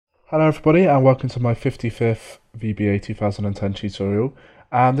Hello everybody and welcome to my 55th VBA 2010 tutorial,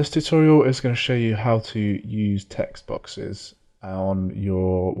 and this tutorial is going to show you how to use text boxes on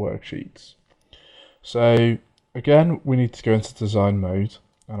your worksheets. So again, we need to go into design mode,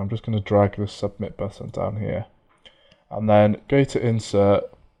 and I'm just going to drag the submit button down here and then go to insert,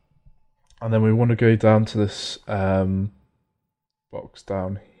 and then we want to go down to this box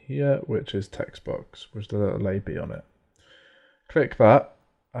down here which is text box with the little AB on it. Click that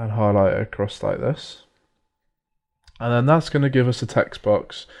and highlight it across like this, and then that's going to give us a text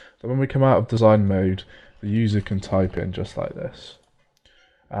box that when we come out of design mode the user can type in just like this.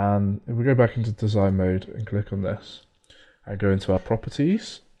 And if we go back into design mode and click on this and go into our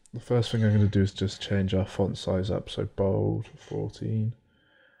properties, the first thing I'm going to do is just change our font size up, so bold 14,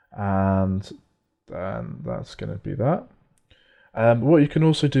 and then that's going to be that. What you can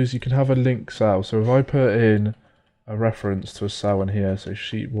also do is you can have a link cell, so if I put in a reference to a cell in here, so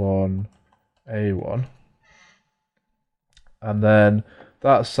sheet 1 A1, and then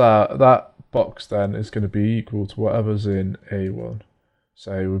that box then is going to be equal to whatever's in A1.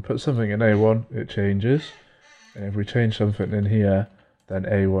 So we put something in A1, it changes, and if we change something in here, then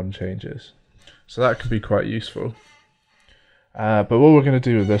A1 changes. So that could be quite useful. But what we're going to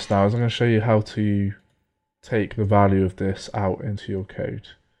do with this now is I'm going to show you how to take the value of this out into your code.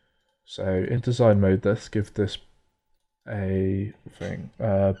 So in design mode, let's give this a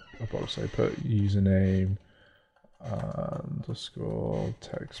box. So put username underscore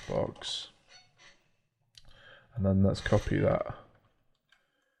text box, and then let's copy that,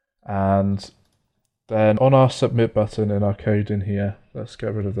 and then on our submit button in our code in here, let's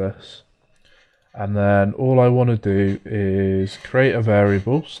get rid of this, and then all I want to do is create a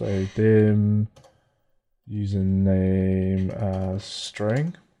variable, so dim username as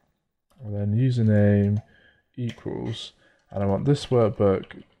string, and then username equals, and I want this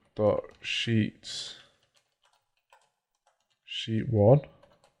workbook dot sheet 1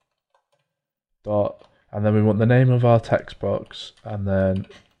 dot, and then we want the name of our text box and then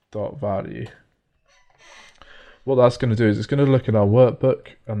dot value. What that's going to do is it's going to look at our workbook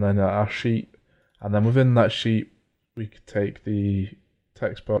and then at our sheet, and then within that sheet we could take the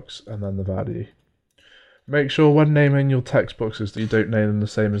text box and then the value. Make sure when naming your text boxes that you don't name them the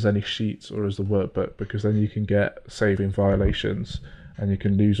same as any sheets or as the workbook, because then you can get saving violations and you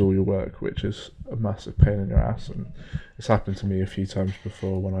can lose all your work, which is a massive pain in your ass. And it's happened to me a few times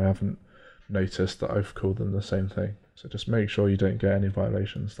before when I haven't noticed that I've called them the same thing. So just make sure you don't get any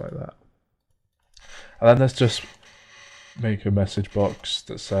violations like that. And then let's just make a message box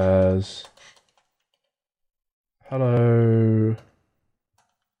that says hello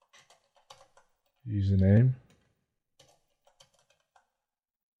username,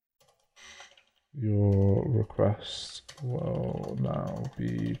 your request will now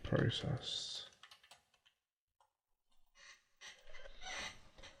be processed.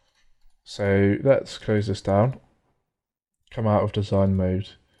 So let's close this down, come out of design mode.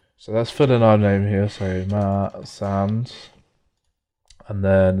 So let's fill in our name here, so Matt Sands, and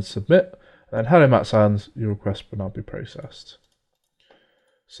then submit, and then hello Matt Sands, your request will now be processed.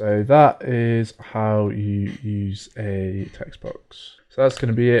 So that is how you use a text box. So that's going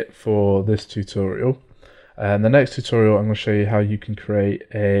to be it for this tutorial. And the next tutorial I'm going to show you how you can create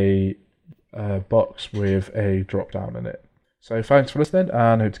a box with a drop down in it. So thanks for listening,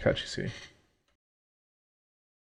 and I hope to catch you soon.